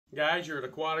Guys, you're at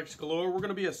Aquatics Galore. We're going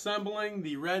to be assembling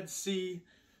the RedSea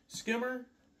skimmer.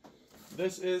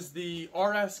 This is the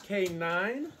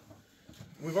RSK9.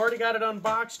 We've already got it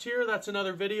unboxed here. That's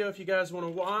another video if you guys want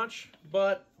to watch.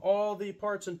 But all the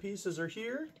parts and pieces are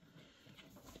here.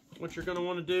 What you're going to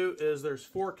want to do is there's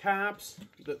 4 caps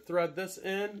that thread this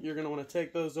in. You're going to want to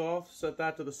take those off, set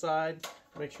that to the side.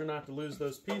 Make sure not to lose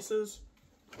those pieces.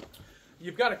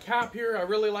 You've got a cap here. I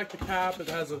really like the cap. It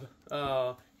has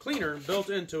a cleaner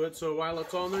built into it, so while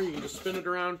it's on there, you can just spin it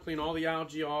around, clean all the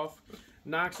algae off,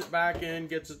 knocks it back in,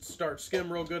 gets it to start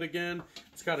skim real good again.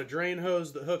 It's got a drain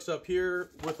hose that hooks up here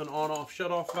with an on-off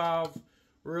shut-off valve.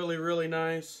 Really, really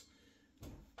nice.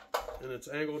 And it's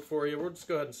angled for you. We'll just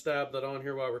go ahead and stab that on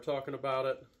here while we're talking about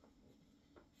it.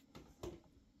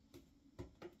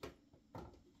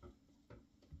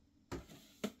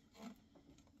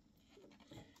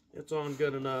 It's on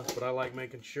good enough, but I like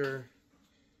making sure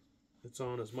it's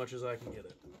on as much as I can get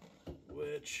it,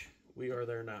 which we are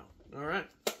there now. All right,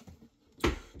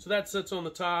 so that sits on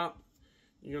the top.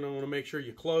 You're going to want to make sure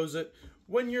you close it.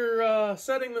 When you're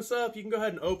setting this up, you can go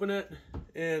ahead and open it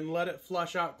and let it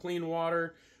flush out clean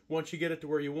water. Once you get it to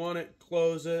where you want it,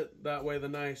 close it. That way the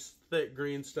nice thick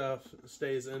green stuff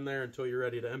stays in there until you're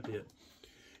ready to empty it.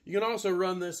 You can also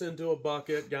run this into a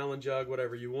bucket, gallon jug,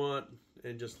 whatever you want,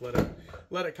 and just let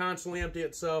it constantly empty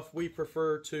itself. We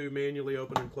prefer to manually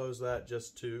open and close that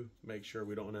just to make sure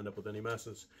we don't end up with any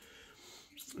messes.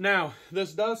 Now,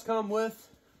 this does come with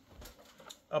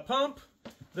a pump.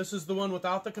 This is the one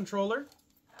without the controller.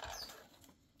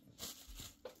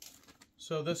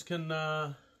 So this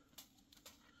can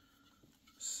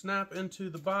snap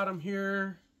into the bottom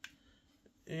here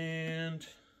and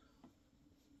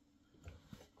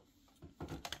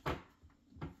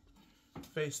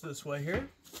face this way here.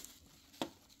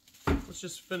 Let's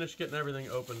just finish getting everything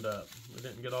opened up. We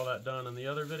didn't get all that done in the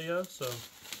other video, so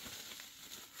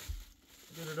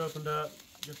get it opened up,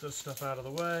 get this stuff out of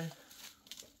the way.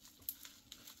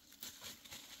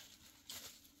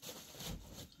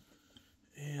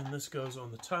 And this goes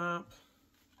on the top.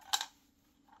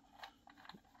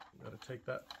 Got to take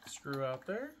that screw out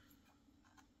there.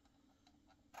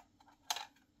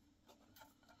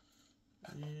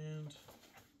 And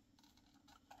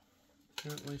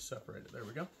gently separate it. There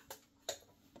we go.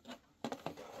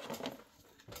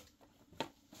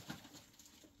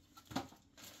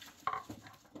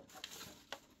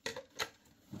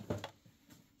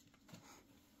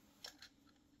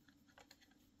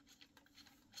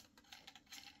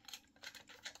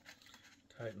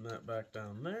 Tighten that back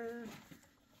down there.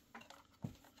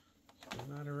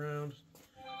 Spin that around.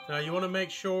 Now you want to make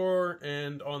sure,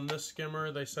 and on this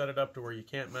skimmer they set it up to where you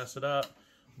can't mess it up,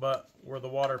 but where the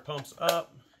water pumps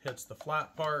up, hits the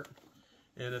flat part,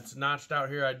 and it's notched out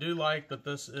here. I do like that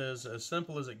this is as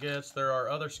simple as it gets. There are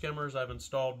other skimmers I've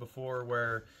installed before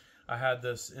where I had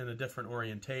this in a different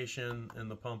orientation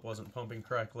and the pump wasn't pumping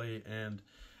correctly, and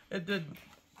it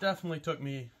definitely took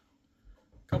me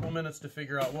a couple minutes to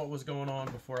figure out what was going on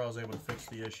before I was able to fix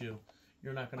the issue.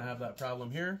 You're not going to have that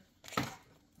problem here.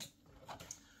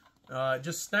 It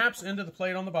just snaps into the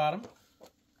plate on the bottom.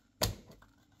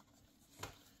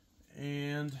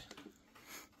 And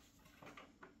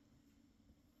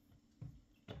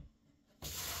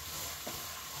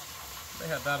they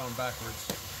had that on backwards.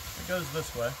 It goes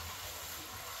this way.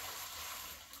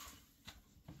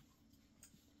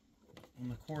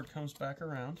 And the cord comes back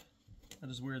around.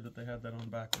 That is weird that they had that on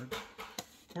backwards.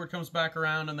 Cord comes back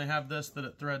around and they have this that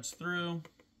it threads through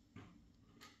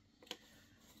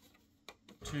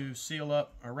to seal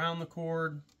up around the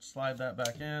cord. Slide that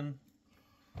back in.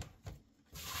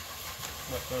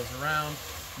 Flip those around.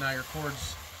 Now your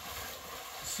cord's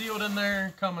sealed in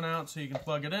there, coming out so you can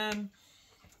plug it in.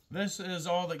 This is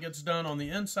all that gets done on the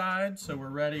inside, so we're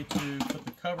ready to put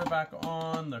the cover back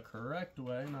on the correct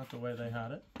way, not the way they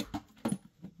had it.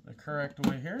 The correct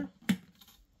way here.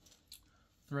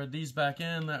 Thread these back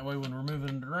in, that way when we're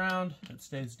moving it around, it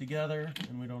stays together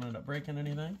and we don't end up breaking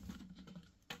anything.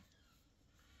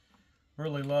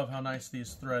 Really love how nice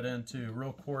these thread into.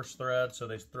 Real coarse thread, so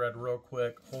they thread real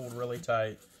quick, hold really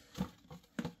tight.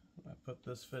 I put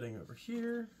this fitting over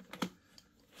here.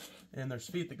 And there's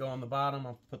feet that go on the bottom.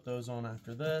 I'll put those on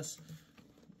after this.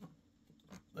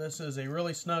 This is a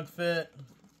really snug fit.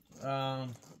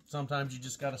 Sometimes you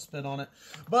just got to spit on it.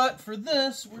 But for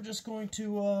this, we're just going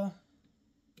to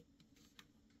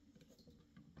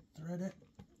thread it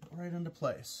right into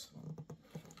place.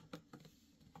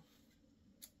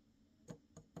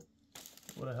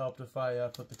 Would have helped if I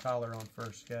put the collar on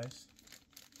first, guys.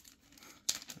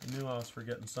 I knew I was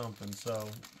forgetting something, so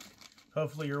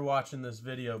hopefully you're watching this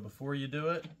video before you do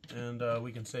it, and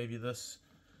we can save you this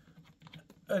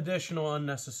additional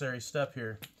unnecessary step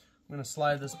here. I'm going to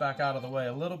slide this back out of the way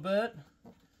a little bit.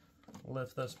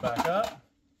 Lift this back up.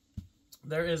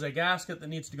 There is a gasket that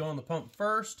needs to go on the pump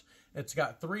first. It's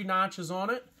got 3 notches on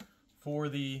it for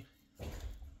the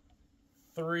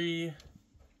 3,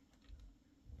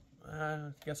 I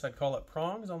guess I'd call it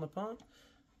prongs on the pump.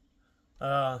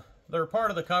 They're part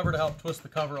of the cover to help twist the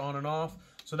cover on and off.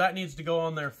 So that needs to go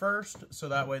on there first, so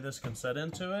that way this can set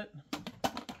into it.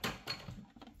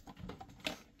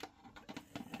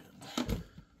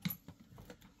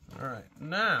 All right,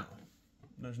 now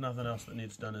there's nothing else that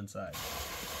needs done inside. Go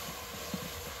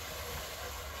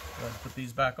ahead and put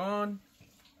these back on.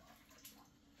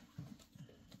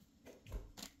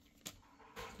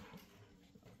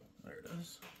 There it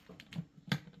is.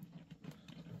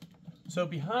 So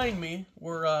behind me,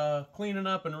 we're cleaning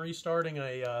up and restarting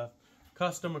a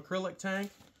custom acrylic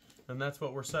tank, and that's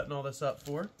what we're setting all this up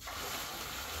for.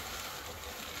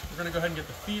 We're going to go ahead and get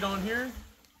the feet on here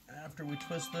after we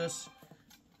twist this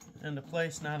into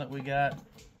place now that we got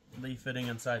the fitting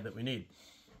inside that we need.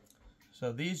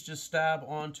 So these just stab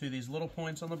onto these little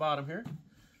points on the bottom here.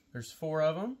 There's 4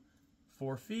 of them,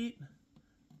 4 feet.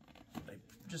 They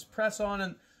just press on,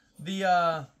 and the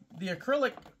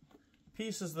acrylic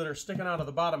pieces that are sticking out of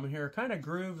the bottom here are kind of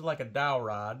grooved like a dowel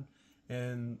rod,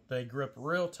 and they grip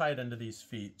real tight into these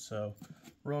feet. So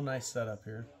real nice setup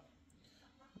here.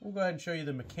 We'll go ahead and show you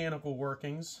the mechanical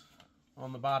workings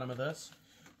on the bottom of this.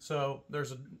 So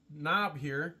there's a knob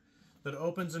here that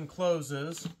opens and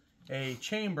closes a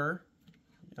chamber.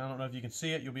 I don't know if you can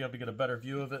see it. You'll be able to get a better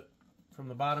view of it from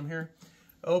the bottom here.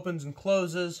 Opens and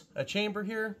closes a chamber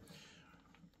here.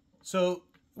 So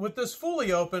with this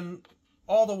fully open,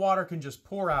 all the water can just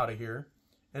pour out of here,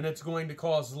 and it's going to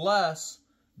cause less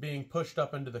being pushed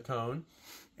up into the cone.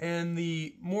 And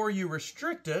the more you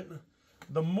restrict it,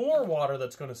 the more water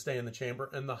that's going to stay in the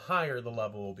chamber, and the higher the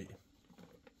level will be.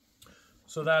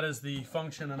 So that is the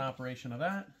function and operation of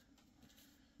that.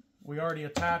 We already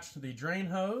attached the drain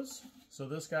hose, so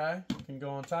this guy can go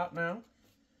on top now.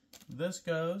 This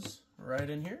goes right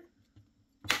in here,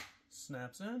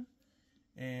 snaps in,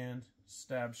 and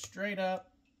stabs straight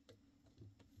up,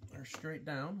 or straight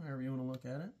down, however you want to look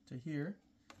at it, to here.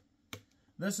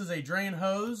 This is a drain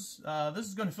hose. This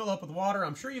is going to fill up with water.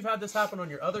 I'm sure you've had this happen on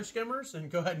your other skimmers, and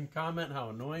go ahead and comment how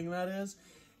annoying that is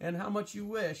and how much you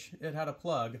wish it had a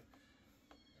plug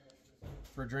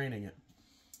for draining it.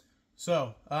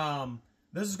 So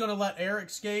this is going to let air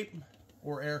escape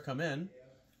or air come in.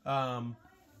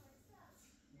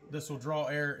 This will draw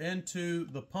air into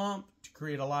the pump to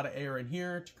create a lot of air in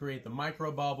here, to create the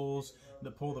micro bubbles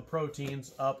that pull the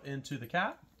proteins up into the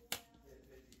cap.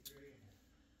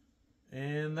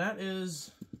 And that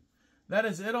is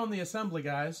it on the assembly,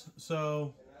 guys.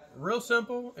 So real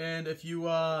simple, and if you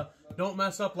don't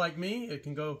mess up like me, it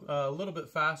can go a little bit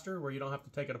faster where you don't have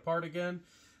to take it apart again.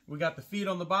 We got the feet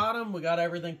on the bottom. We got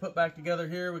everything put back together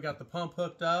here. We got the pump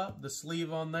hooked up, the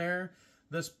sleeve on there.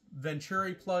 This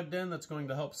Venturi plugged in that's going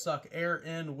to help suck air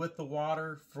in with the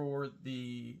water for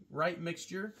the right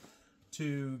mixture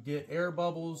to get air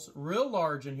bubbles real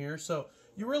large in here. So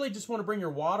you really just want to bring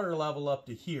your water level up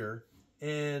to here,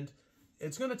 and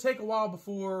it's going to take a while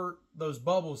before those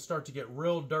bubbles start to get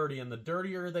real dirty, and the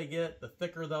dirtier they get, the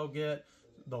thicker they'll get,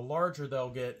 the larger they'll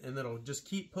get, and it'll just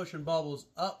keep pushing bubbles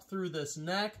up through this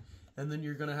neck, and then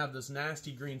you're going to have this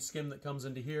nasty green skim that comes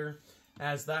into here.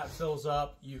 As that fills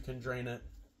up, you can drain it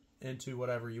into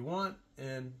whatever you want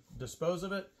and dispose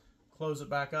of it, close it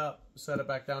back up, set it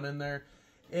back down in there.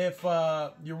 If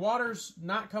your water's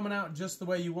not coming out just the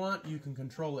way you want, you can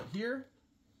control it here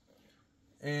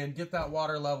and get that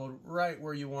water level right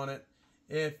where you want it.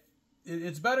 If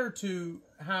it's better to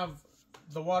have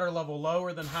the water level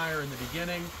lower than higher in the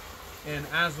beginning, and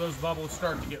as those bubbles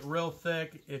start to get real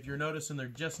thick, if you're noticing they're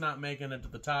just not making it to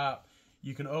the top,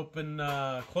 you can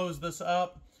close this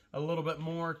up a little bit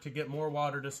more to get more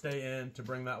water to stay in to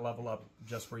bring that level up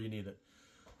just where you need it.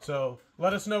 So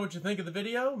let us know what you think of the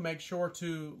video. Make sure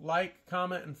to like,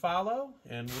 comment, and follow,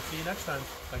 and we'll see you next time.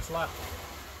 Thanks a lot.